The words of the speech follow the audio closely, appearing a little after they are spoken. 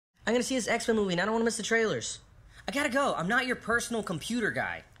I'm gonna see this X-Men movie and I don't want to miss the trailers. I gotta go. I'm not your personal computer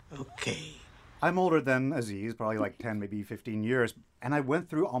guy. Okay. I'm older than Aziz, probably like 10, maybe 15 years, and I went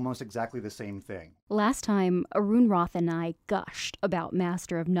through almost exactly the same thing. Last time, Arun Roth and I gushed about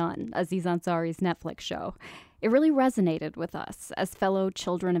Master of None, Aziz Ansari's Netflix show. It really resonated with us as fellow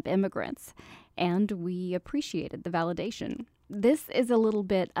children of immigrants, and we appreciated the validation. This is a little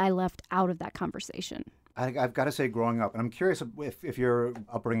bit I left out of that conversation. I've got to say, growing up, and I'm curious if your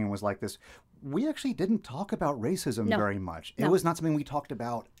upbringing was like this, we actually didn't talk about racism very much. It was not something we talked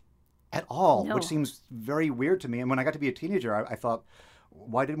about at all, which seems very weird to me. And when I got to be a teenager, I thought,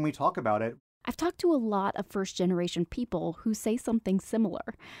 why didn't we talk about it? I've talked to a lot of first-generation people who say something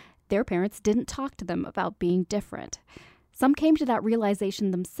similar. Their parents didn't talk to them about being different. Some came to that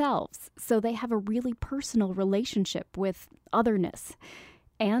realization themselves, so they have a really personal relationship with otherness.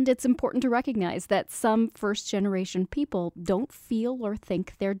 And it's important to recognize that some first-generation people don't feel or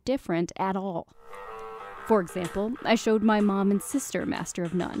think they're different at all. For example, I showed my mom and sister Master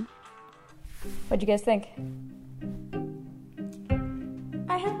of None. What'd you guys think?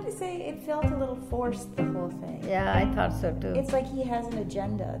 I have to say it felt a little forced, the whole thing. Yeah, I thought so too. It's like he has an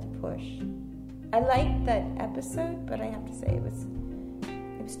agenda to push. I liked that episode, but I have to say it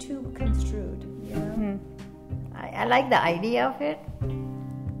was too construed, you know? I like the idea of it.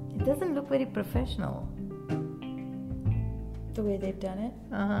 It doesn't look very professional. The way they've done it?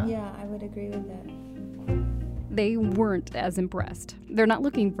 Yeah, I would agree with that. They weren't as impressed. They're not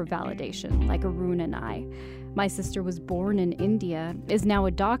looking for validation like Arun and I. My sister was born in India, is now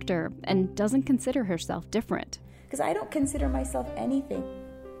a doctor, and doesn't consider herself different. Because I don't consider myself anything.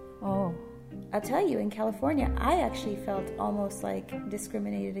 Oh. I'll tell you, in California, I actually felt almost like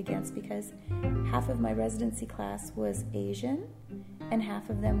discriminated against because half of my residency class was Asian and half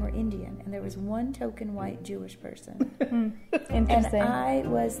of them were Indian. And there was one token white Jewish person. Interesting. And I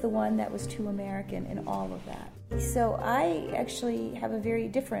was the one that was too American in all of that. So I actually have a very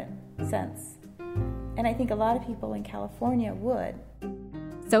different sense. And I think a lot of people in California would.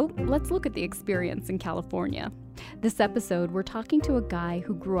 So let's look at the experience in California. This episode, we're talking to a guy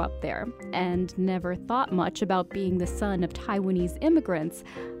who grew up there and never thought much about being the son of Taiwanese immigrants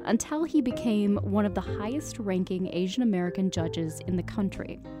until he became one of the highest-ranking Asian American judges in the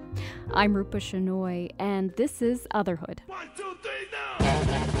country. I'm Rupa Shenoy, and this is Otherhood. 1, 2, 3, now!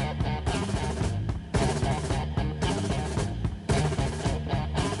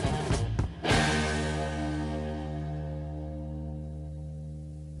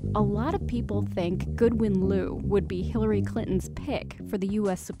 A lot of people think Goodwin Liu would be Hillary Clinton's pick for the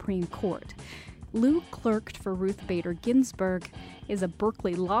U.S. Supreme Court. Liu clerked for Ruth Bader Ginsburg, is a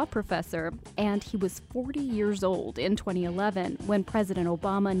Berkeley law professor, and he was 40 years old in 2011 when President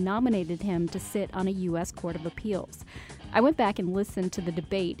Obama nominated him to sit on a U.S. Court of Appeals. I went back and listened to the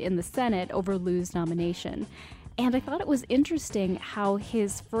debate in the Senate over Liu's nomination. And I thought it was interesting how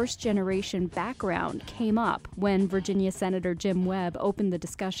his first-generation background came up when Virginia Senator Jim Webb opened the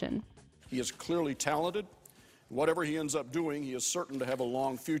discussion. He is clearly talented. Whatever he ends up doing, he is certain to have a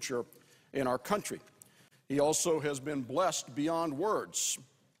long future in our country. He also has been blessed beyond words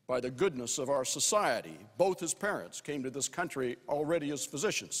by the goodness of our society. Both his parents came to this country already as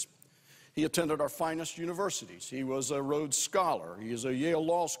physicians. He attended our finest universities. He was a Rhodes Scholar. He is a Yale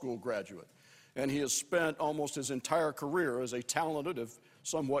Law School graduate. And he has spent almost his entire career as a talented, if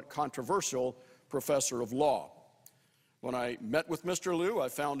somewhat controversial, professor of law. When I met with Mr. Liu, I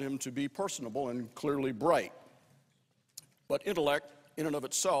found him to be personable and clearly bright. But intellect, in and of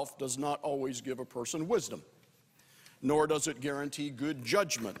itself, does not always give a person wisdom, nor does it guarantee good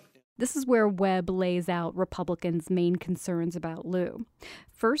judgment. This is where Webb lays out Republicans' main concerns about Liu.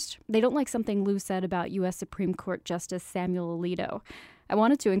 First, they don't like something Liu said about U.S. Supreme Court Justice Samuel Alito. I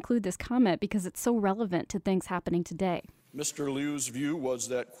wanted to include this comment because it's so relevant to things happening today. Mr. Liu's view was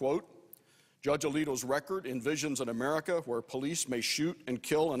that, quote, Judge Alito's record envisions an America where police may shoot and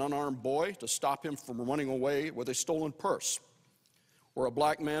kill an unarmed boy to stop him from running away with a stolen purse, or a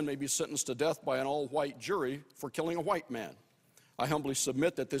black man may be sentenced to death by an all-white jury for killing a white man. I humbly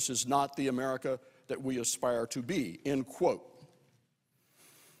submit that this is not the America that we aspire to be, end quote.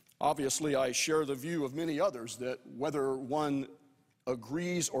 Obviously, I share the view of many others that whether one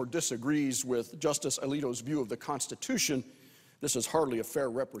agrees or disagrees with Justice Alito's view of the Constitution, this is hardly a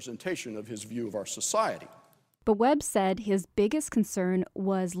fair representation of his view of our society. But Webb said his biggest concern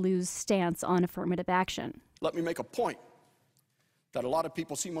was Liu's stance on affirmative action. Let me make a point that a lot of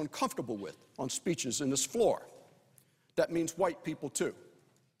people seem uncomfortable with on speeches in this floor. That means white people too.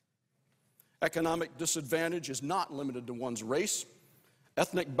 Economic disadvantage is not limited to one's race,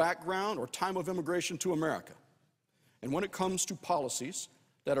 ethnic background, or time of immigration to America. And when it comes to policies,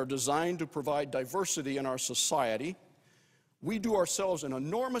 that are designed to provide diversity in our society, we do ourselves an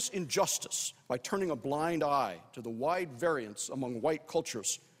enormous injustice by turning a blind eye to the wide variance among white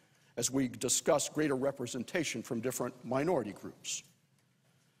cultures as we discuss greater representation from different minority groups.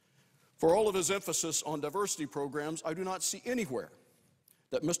 For all of his emphasis on diversity programs, I do not see anywhere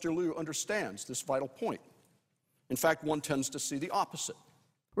that Mr. Liu understands this vital point. In fact, one tends to see the opposite.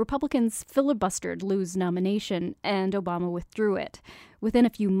 Republicans filibustered Liu's nomination, and Obama withdrew it. Within a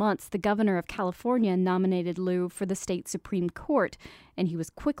few months, the governor of California nominated Liu for the state Supreme Court, and he was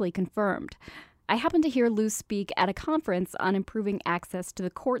quickly confirmed. I happened to hear Liu speak at a conference on improving access to the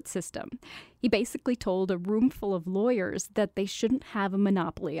court system. He basically told a room full of lawyers that they shouldn't have a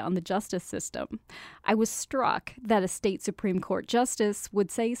monopoly on the justice system. I was struck that a state Supreme Court justice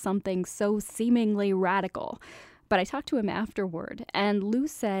would say something so seemingly radical. But I talked to him afterward, and Liu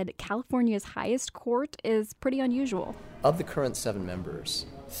said California's highest court is pretty unusual. Of the current 7 members,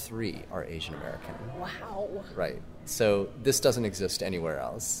 3 are Asian American. Wow. Right. So this doesn't exist anywhere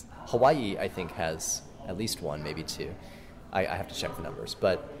else. Hawaii, I think, has at least 1, maybe 2. I have to check the numbers.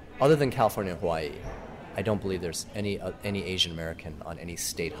 But other than California and Hawaii, I don't believe there's any Asian American on any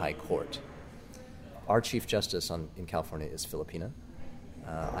state high court. Our Chief Justice in California is Filipina.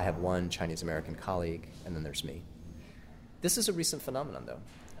 I have 1 Chinese American colleague, and then there's me. This is a recent phenomenon, though.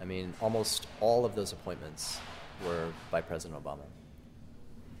 I mean, almost all of those appointments were by President Obama.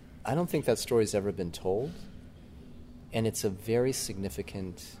 I don't think that story's ever been told, and it's a very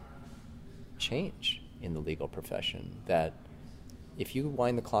significant change in the legal profession that if you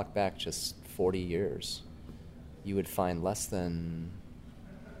wind the clock back just 40 years, you would find less than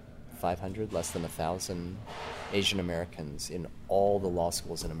 500, less than 1,000 Asian Americans in all the law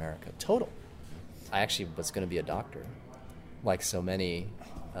schools in America, total. I actually was going to be a doctor, like so many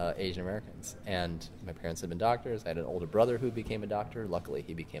Asian Americans. And my parents had been doctors. I had an older brother who became a doctor. Luckily,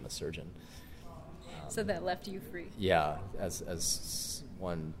 he became a surgeon. So that left you free. Yeah, as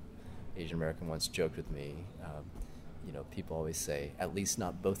one Asian American once joked with me, people always say, at least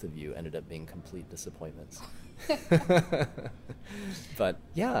not both of you ended up being complete disappointments. But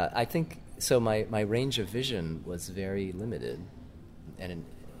yeah, I think, so my range of vision was very limited. And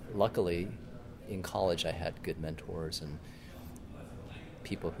luckily, in college, I had good mentors and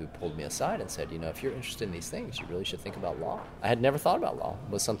people who pulled me aside and said, if you're interested in these things, you really should think about law. I had never thought about law.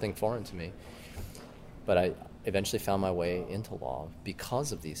 It was something foreign to me. But I eventually found my way into law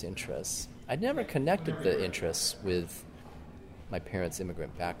because of these interests. I'd never connected the interests with my parents'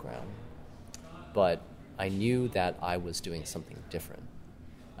 immigrant background, but I knew that I was doing something different.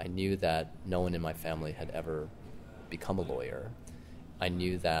 I knew that no one in my family had ever become a lawyer. I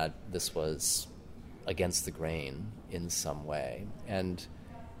knew that this was against the grain in some way. And,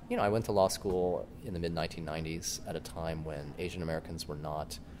 I went to law school in the mid-1990s at a time when Asian Americans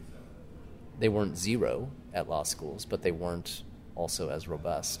they weren't zero at law schools, but they weren't also as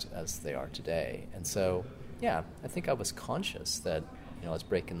robust as they are today. And so, yeah, I think I was conscious that, I was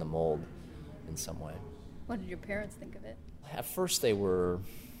breaking the mold in some way. What did your parents think of it? At first they were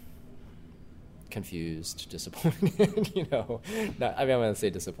confused, disappointed, I don't want to say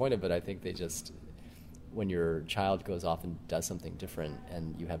disappointed, but I think they just, when your child goes off and does something different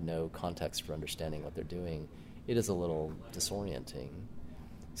and you have no context for understanding what they're doing, it is a little disorienting.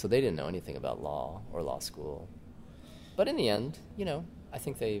 So they didn't know anything about law or law school. But in the end, I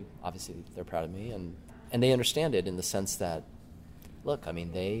think they're proud of me and they understand it in the sense that, look,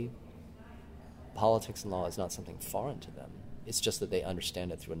 politics and law is not something foreign to them. It's just that they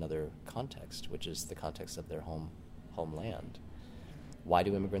understand it through another context, which is the context of their homeland. Why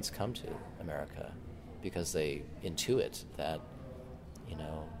do immigrants come to America? Because they intuit that,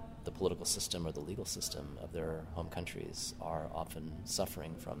 the political system or the legal system of their home countries are often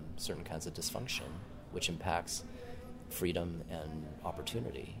suffering from certain kinds of dysfunction, which impacts freedom and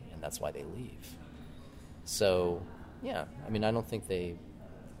opportunity, and that's why they leave. So, yeah, I don't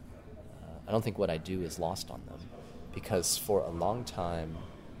think what I do is lost on them, because for a long time,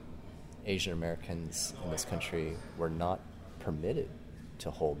 Asian Americans in this country were not permitted to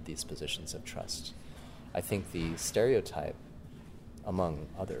hold these positions of trust. I think the stereotype, among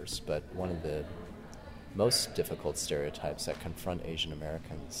others, but one of the most difficult stereotypes that confront Asian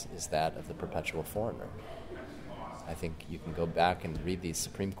Americans is that of the perpetual foreigner. I think you can go back and read these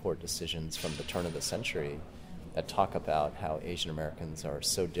Supreme Court decisions from the turn of the century that talk about how Asian Americans are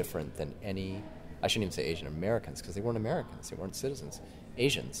so different than I shouldn't even say Asian Americans, because they weren't Americans, they weren't citizens.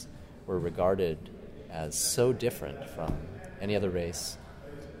 Asians were regarded as so different from any other race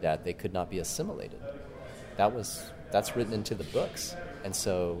that they could not be assimilated. That's written into the books. And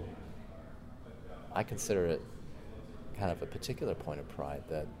so I consider it kind of a particular point of pride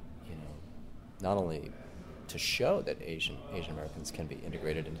that, not only to show that Asian Americans can be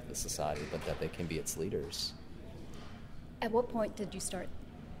integrated into the society, but that they can be its leaders. At what point did you start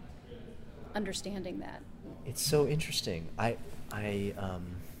understanding that? It's so interesting. I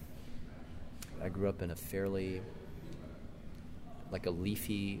grew up in a fairly, like a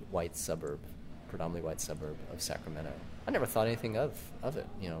leafy white suburb, predominantly white suburb of Sacramento. I never thought anything of it,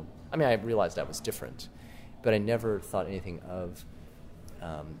 I mean, I realized I was different, but I never thought anything of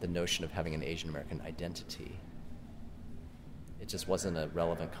the notion of having an Asian American identity. It just wasn't a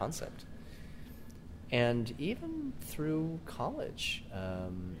relevant concept. And even through college,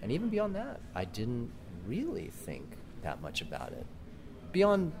 and even beyond that, I didn't really think that much about it.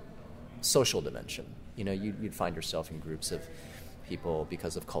 Beyond social dimension, you'd find yourself in groups of people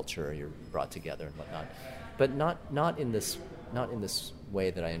because of culture, you're brought together and whatnot, but not in this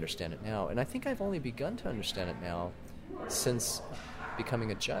way that I understand it now. And I think I've only begun to understand it now since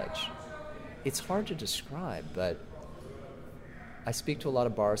becoming a judge. It's hard to describe, but I speak to a lot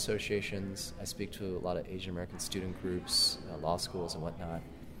of bar associations. I speak to a lot of Asian American student groups, law schools and whatnot.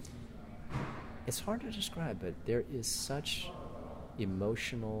 It's hard to describe, but there is such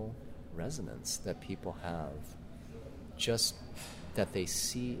emotional resonance that people have, just that they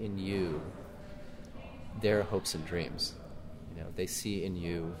see in you their hopes and dreams. They see in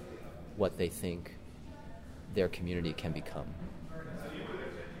you what they think their community can become.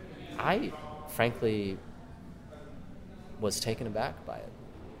 I, frankly, was taken aback by it.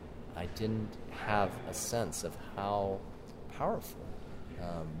 I didn't have a sense of how powerful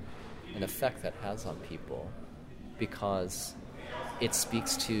an effect that has on people, because it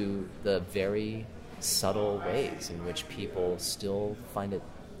speaks to the very subtle ways in which people still find it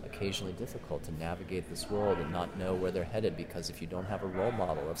occasionally difficult to navigate this world and not know where they're headed, because if you don't have a role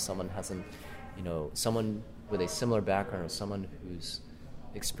model, if someone hasn't, someone with a similar background or someone whose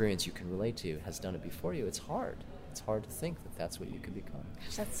experience you can relate to has done it before you, it's hard. It's hard to think that that's what you could become.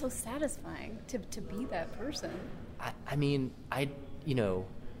 Gosh, that's so satisfying to be that person.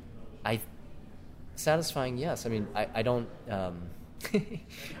 Satisfying, yes. I mean, I don't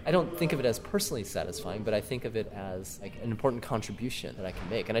I don't think of it as personally satisfying, but I think of it as like an important contribution that I can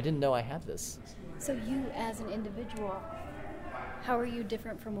make. And I didn't know I had this. So you, as an individual, how are you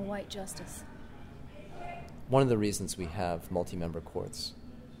different from a white justice? One of the reasons we have multi-member courts,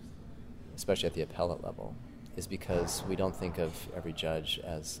 especially at the appellate level, is because we don't think of every judge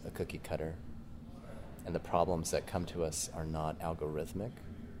as a cookie cutter, and the problems that come to us are not algorithmic.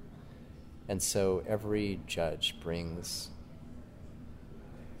 And so every judge brings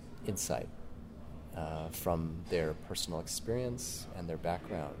insight from their personal experience and their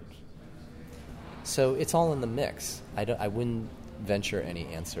background. So it's all in the mix. I wouldn't venture any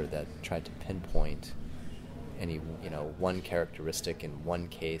answer that tried to pinpoint any one characteristic in one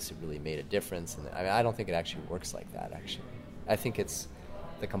case that really made a difference. And I don't think it actually works like that, actually. I think it's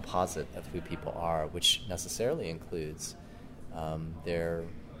the composite of who people are, which necessarily includes their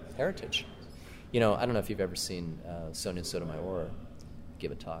heritage. I don't know if you've ever seen Sonia Sotomayor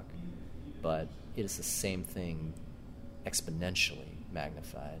give a talk, but it is the same thing exponentially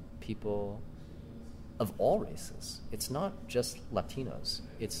magnified. People of all races. It's not just Latinos.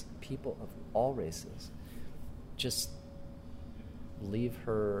 It's people of all races. Just leave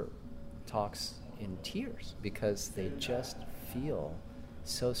her talks in tears because they just feel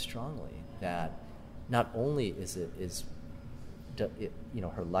so strongly that not only is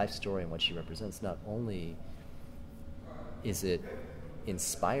her life story and what she represents, not only is it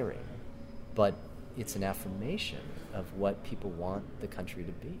inspiring, but it's an affirmation of what people want the country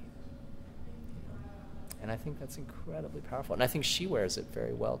to be. And I think that's incredibly powerful. And I think she wears it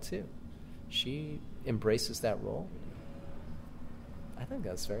very well, too. She embraces that role. I think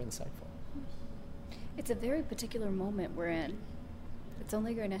that's very insightful. It's a very particular moment we're in. It's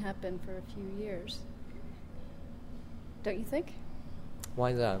only going to happen for a few years. Don't you think? Why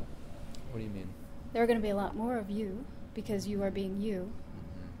is that? What do you mean? There are going to be a lot more of you because you are being you,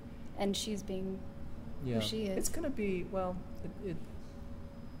 and she's being who she is. It's going to be,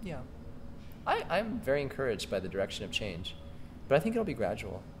 yeah. I'm very encouraged by the direction of change, but I think it'll be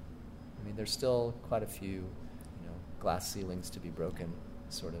gradual. I mean, there's still quite a few, glass ceilings to be broken,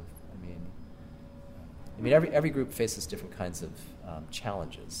 sort of. I mean, every group faces different kinds of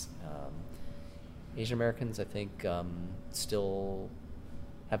challenges. Asian Americans, I think, still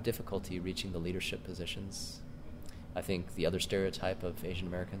have difficulty reaching the leadership positions. I think the other stereotype of Asian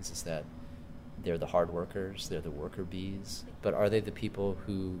Americans is that they're the hard workers, they're the worker bees. But are they the people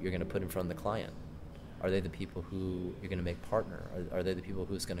who you're going to put in front of the client? Are they the people who you're going to make partner? Are they the people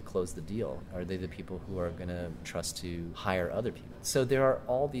who's going to close the deal? Are they the people who are going to trust to hire other people? So there are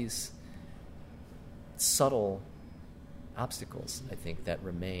all these subtle obstacles, I think, that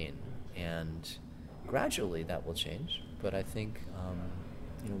remain, and gradually that will change. But I think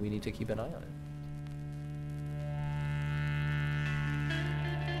we need to keep an eye on it.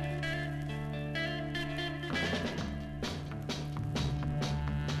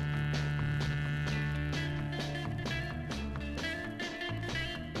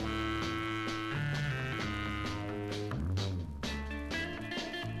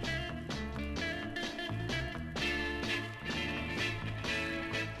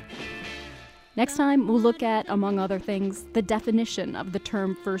 Next time, we'll look at, among other things, the definition of the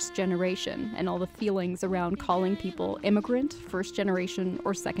term first generation and all the feelings around calling people immigrant, first generation,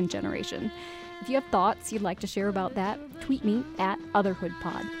 or second generation. If you have thoughts you'd like to share about that, tweet me at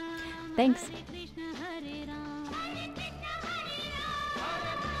OtherhoodPod. Thanks.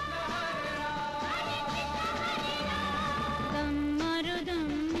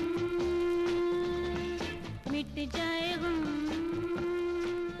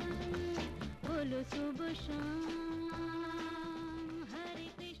 सुबह शाम